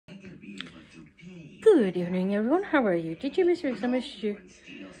Good evening, everyone. How are you? Did you miss me? 'Cause I missed you.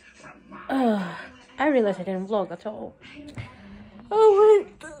 I realized I didn't vlog at all. Oh wait,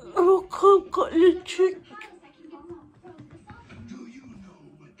 I've got the trick.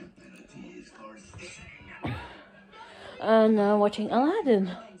 And watching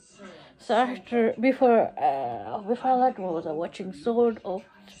Aladdin. So before Aladdin, what was I watching? Sword on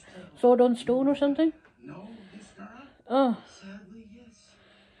Stone or something? Oh. Sadly, yes.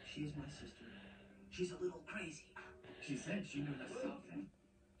 She is my sister. She's a little crazy. She said she knew the Sultan.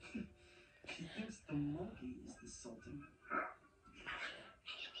 She thinks the monkey is the Sultan.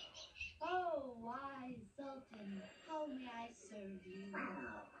 Oh, wise Sultan, how may I serve you?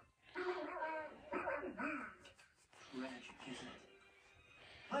 Tragic, isn't it?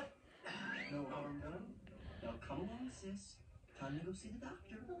 But no harm done. Now come along, sis. Time to go see the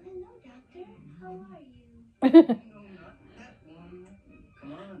doctor. Oh, hello, doctor. How are you? No, not that one.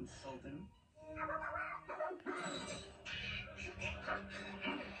 Come on, Sultan.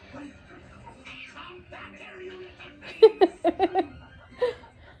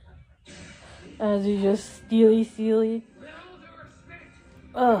 As you just steely.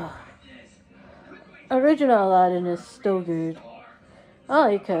 Oh. Original Aladdin is still good. I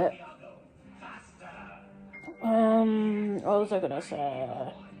like it. What was I gonna say?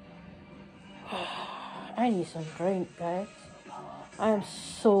 I need some drink, guys. I am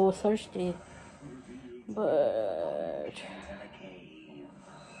so thirsty. But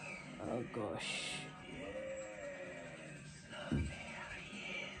oh gosh.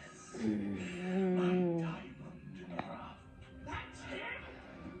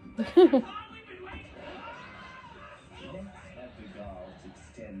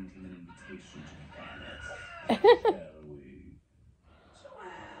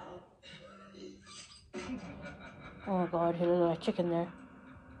 Oh god, there's a chicken there.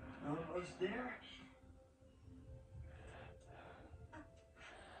 Almost there.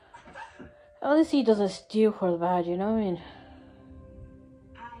 At least he doesn't steal for the bad, you know what I mean?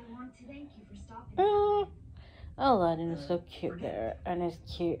 I want to thank you for stopping. Aladdin is so cute there, and it's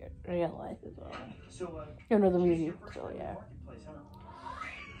cute real life as well. So, You know the movie, so yeah.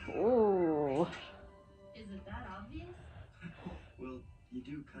 Oh. Is it that obvious? Well, you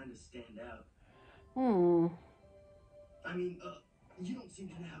do kind of stand out. I mean, you don't seem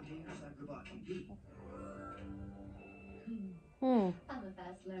to know how dangerous Agrabah can be. I'm a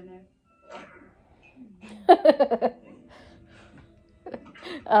fast learner.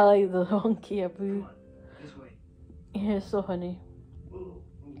 I like the honky Abu. This way. Yeah, it's so funny. Whoa,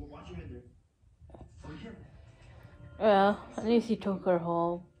 watch your head there. Oh, yeah. Well, at least he took her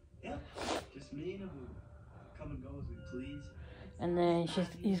home. Yep, just me and Abu. Come and go as we please. And then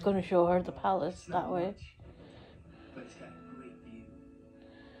he's gonna show her the palace that way. But it's got a great view.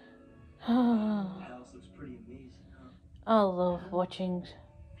 The I house looks pretty amazing, huh? love watching.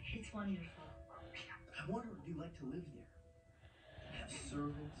 It's wonderful. I wonder if you like to live there. Have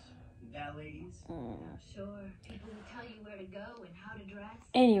servants, valets. Sure, people who tell you where to go and how to dress.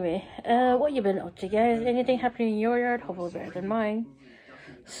 Anyway, what you been up to, guys? Anything happening in your yard? Hopefully better than mine.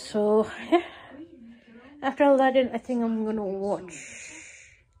 So, yeah. After Aladdin, I think I'm gonna watch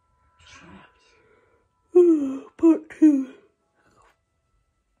part 2.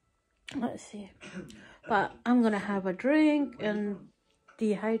 Let's see. But I'm gonna have a drink and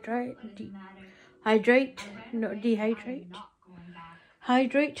hydrate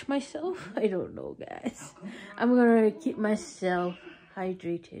myself. I don't know, guys. I'm gonna keep myself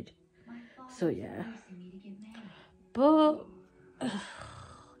hydrated. So yeah. But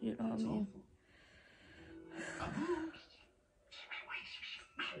you know what I mean.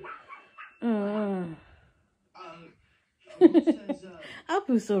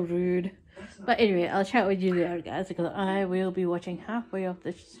 Abu's so rude. But anyway, I'll chat with you later, guys, because I will be watching halfway of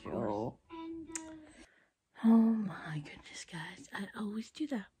the show. Oh my goodness, guys. I always do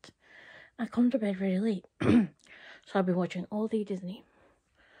that. I come to bed very late. So I'll be watching all the Disney.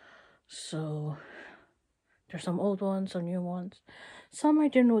 So there's some old ones, some new ones. Some I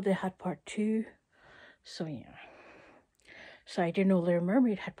didn't know they had part 2. So yeah. So I didn't know Little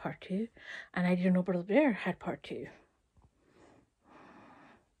Mermaid had part 2. And I didn't know Brother Bear had part 2.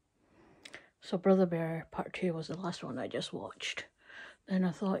 So Brother Bear part 2 was the last one I just watched. Then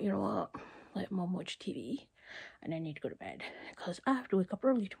I thought, you know what, let Mom watch TV. And I need to go to bed. Because I have to wake up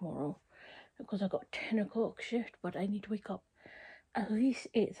early tomorrow. Because I got 10 o'clock shift. But I need to wake up at least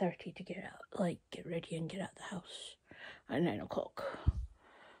 8:30 to get out. Like, get ready and get out the house at 9 o'clock.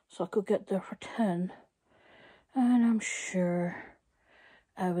 So I could get there for 10. And I'm sure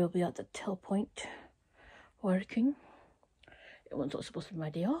I will be at the till point working. It was not supposed to be my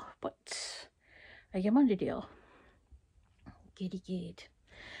day off, but I am on the deal. Giddy gid.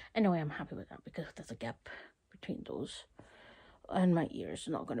 Anyway, I'm happy with that because there's a gap between those. And my ears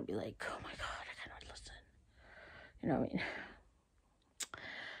are not going to be like, oh my god, I cannot listen. You know what I mean?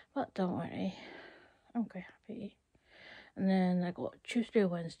 But don't worry. I'm quite happy. And then I got Tuesday,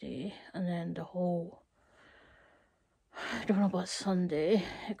 Wednesday, and then the whole... I don't know about Sunday,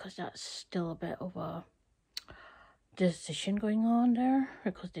 because that's still a bit of a decision going on there,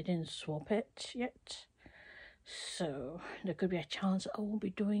 because they didn't swap it yet. So there could be a chance I won't be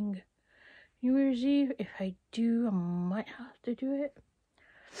doing New Year's Eve. If I do, I might have to do it.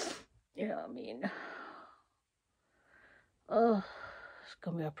 You know what I mean? It's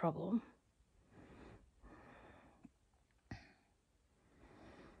gonna be a problem.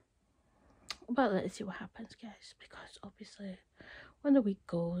 But let's see what happens, guys, because obviously when the week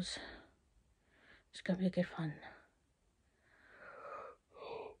goes, it's gonna be a good fun.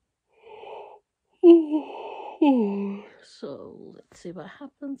 So let's see what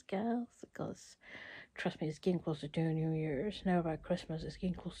happens, guys, because trust me, it's getting closer to New Year's. Now about Christmas, it's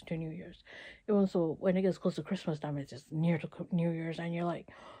getting closer to New Year's. Even so, when it gets close to Christmas time, it's just near to New Year's, and you're like,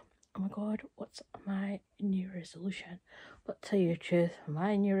 oh my god, what's my New Year's resolution? But tell you the truth,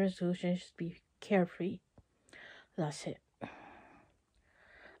 my New Year's resolution is to be carefree. That's it.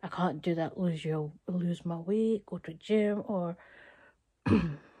 I can't do that, lose my weight, go to gym, or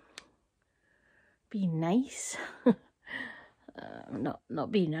be nice.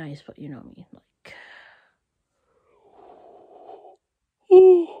 Not be nice, but you know what I mean, like,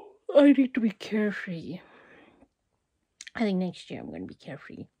 I need to be carefree. I think next year I'm going to be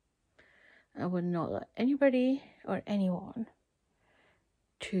carefree. I would not let anybody or anyone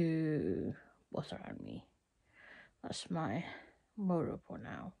to boss around me. That's my motto for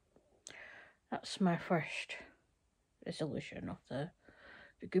now. That's my first resolution of there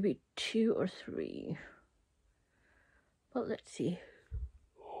could be 2 or 3. But let's see.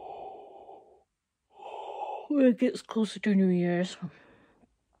 When it gets closer to New Year's,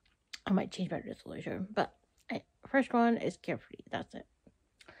 I might change my resolution. But first one is carefree. That's it.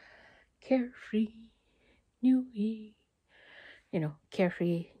 Carefree, new me. You know,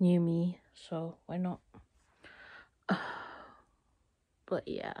 carefree, new me. So why not? But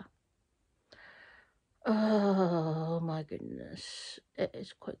yeah. Oh my goodness. It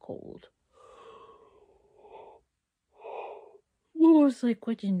is quite cold. Well, it's like,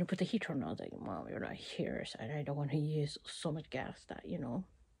 what didn't you put the heater on? I was like, Mom, you're not here, and I don't want to use so much gas that, you know,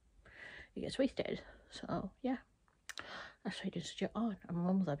 it gets wasted. So, yeah. That's why I didn't switch it on. And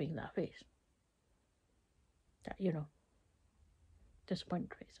Mom's having that face. That, you know,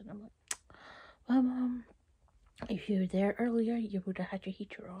 disappointed face. And I'm like, well, Mom, if you were there earlier, you would have had your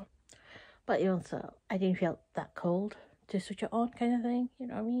heater on. But even so, I didn't feel that cold to switch it on, kind of thing. You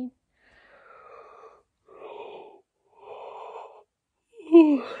know what I mean?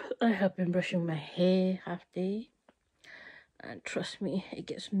 I have been brushing my hair half day, and trust me, it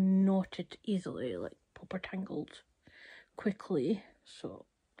gets knotted easily, like proper tangled quickly. So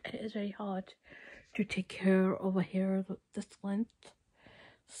it is very hard to take care of a hair this length.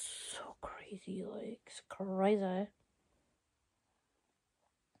 So crazy, like it's crazy.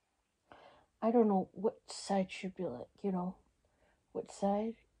 I don't know what side should be like, you know, what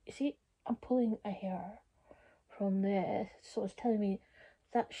side. You see, I'm pulling a hair from this, so it's telling me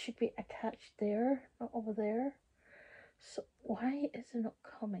that should be attached there, not over there. So why is it not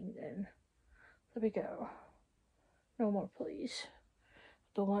coming then? There we go. No more, please.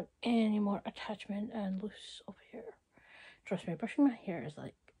 Don't want any more attachment and loose over here. Trust me, brushing my hair is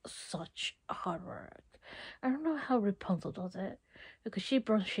like such hard work. I don't know how Repunzel does it, because she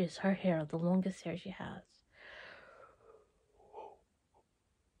brushes her hair the longest hair she has.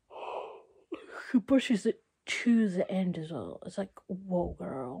 She brushes it to the end as well. It's like, whoa,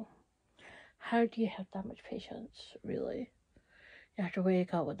 girl. How do you have that much patience, really? You have to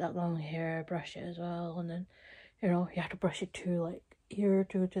wake up with that long hair, brush it as well, and then, you know, you have to brush it to, like, here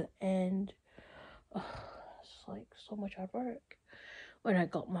to the end. Oh, it's, like, so much hard work. When I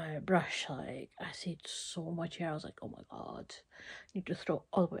got my brush, like, I see so much hair, I was like, oh my god, I need to throw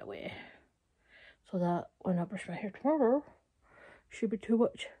all the way away. So that when I brush my hair tomorrow, should be too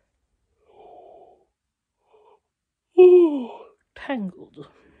much. Tangled.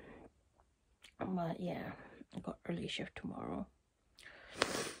 But yeah, I got early shift tomorrow.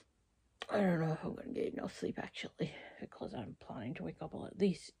 I don't know if I'm going to get enough sleep actually, because I'm planning to wake up at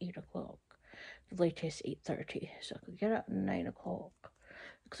least 8 o'clock. The latest 8:30, so I could get up at 9 o'clock.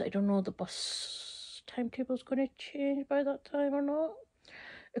 Because I don't know the bus timetable is going to change by that time or not.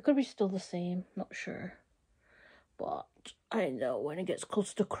 It could be still the same, not sure. But I know when it gets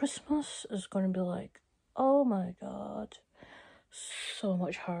close to Christmas, it's going to be like, oh my god, so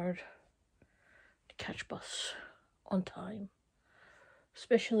much hard to catch bus on time.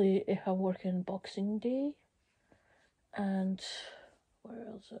 Especially if I'm working Boxing Day and where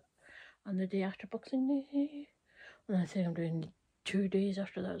else? On the day after Boxing Day. And I think I'm doing 2 days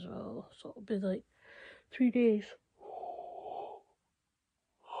after that as well. So it'll be like 3 days.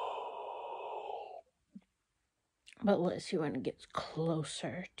 But let's see when it gets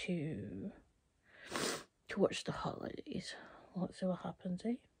closer towards the holidays. Let's see what happens,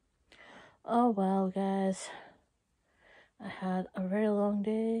 eh? Oh well, guys. I had a very long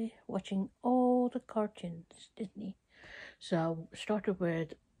day watching all the cartoons, Disney. So I started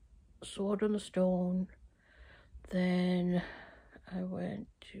with Sword on the Stone. Then I went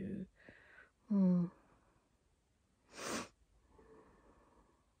to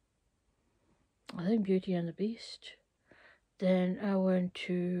I think Beauty and the Beast. Then I went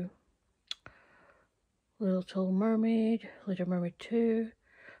to Little Mermaid, Little Mermaid 2,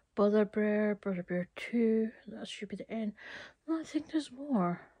 Brother Bear 2. That should be the end. No, I think there's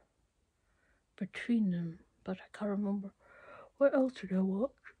more between them, but I can't remember. What else did I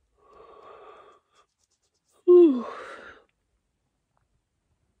watch? Ooh.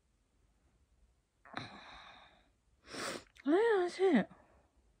 Oh, yeah, that's it.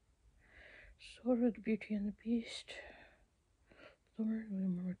 Sword of the Beauty and the Beast. Little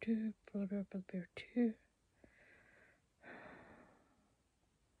Mermaid 2, Brother Bear 2. I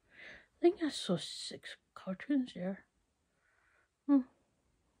think I saw 6 cartoons there.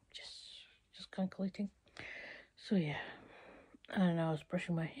 Just calculating. So yeah, and I was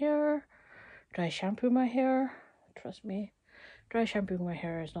brushing my hair, dry shampoo my hair. Trust me, dry shampooing my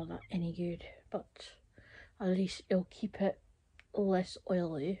hair is not that any good, but at least it'll keep it less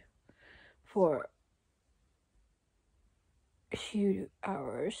oily for a few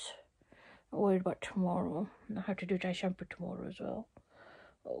hours. I'm worried about tomorrow. I have to do dry shampoo tomorrow as well.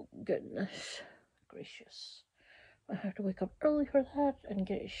 Oh goodness gracious. I have to wake up early for that and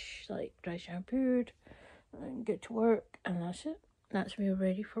get it like dry shampooed and get to work, and that's it. That's me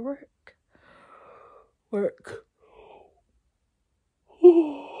ready for work.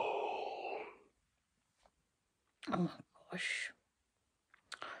 Oh my gosh.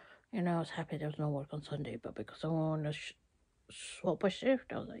 You know, I was happy there was no work on Sunday, but because I wanted to swap a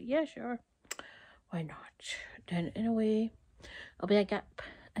shift, I was like, yeah, sure. Why not? Then in a way, I'll be a gap,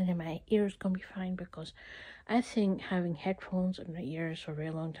 and then my ears gonna be fine, because I think having headphones in my ears for a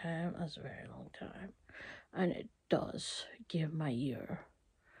very long time is a very long time. And it does give my ear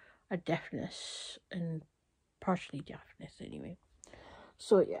a deafness, and partially deafness anyway.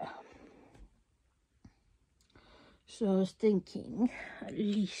 So yeah. So I was thinking at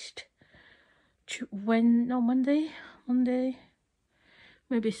least Monday,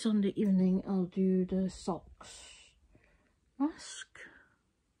 maybe Sunday evening I'll do the socks mask,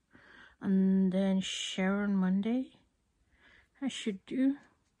 and then shower on Monday. I should do.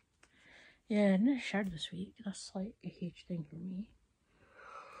 Yeah, I never showered this week. That's like a huge thing for me.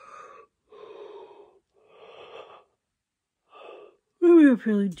 Maybe I'm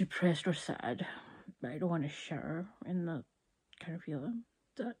feeling depressed or sad, but I don't want to shower in that kind of feeling.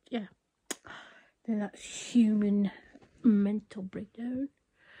 That, yeah. Then that's human mental breakdown.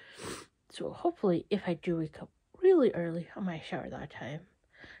 So hopefully if I do wake up really early, I might shower that time.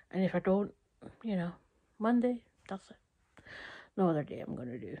 And if I don't, you know, Monday, that's it. No other day I'm going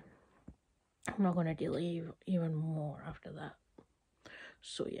to do. I'm not going to delay even more after that.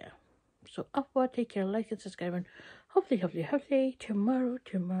 So yeah. So upward, take care, like and subscribe, and hopefully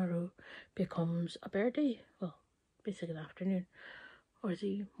tomorrow becomes a better day. Well, basically the afternoon or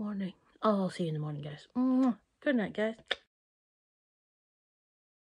the morning. Oh, I'll see you in the morning, guys. Good night, guys.